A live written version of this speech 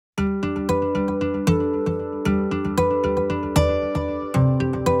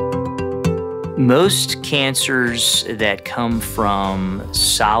Most cancers that come from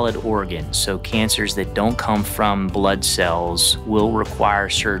solid organs, so cancers that don't come from blood cells, will require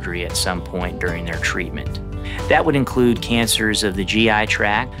surgery at some point during their treatment. That would include cancers of the GI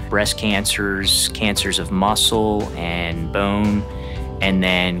tract, breast cancers, cancers of muscle and bone, and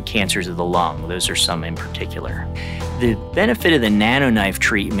then cancers of the lung. Those are some in particular. The benefit of the NanoKnife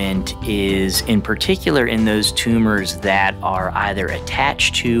treatment is in particular in those tumors that are either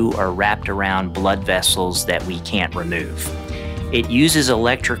attached to or wrapped around blood vessels that we can't remove. It uses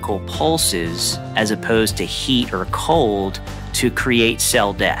electrical pulses as opposed to heat or cold to create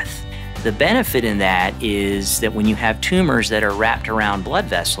cell death. The benefit in that is that when you have tumors that are wrapped around blood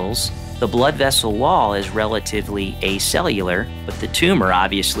vessels, the blood vessel wall is relatively acellular, but the tumor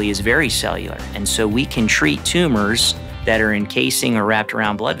obviously is very cellular. And so we can treat tumors that are encasing or wrapped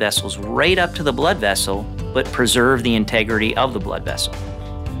around blood vessels right up to the blood vessel, but preserve the integrity of the blood vessel.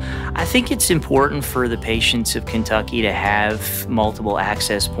 I think it's important for the patients of Kentucky to have multiple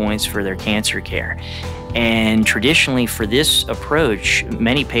access points for their cancer care. And traditionally for this approach,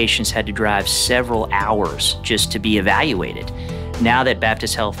 many patients had to drive several hours just to be evaluated. Now that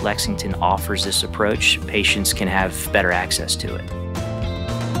Baptist Health Lexington offers this approach, patients can have better access to it.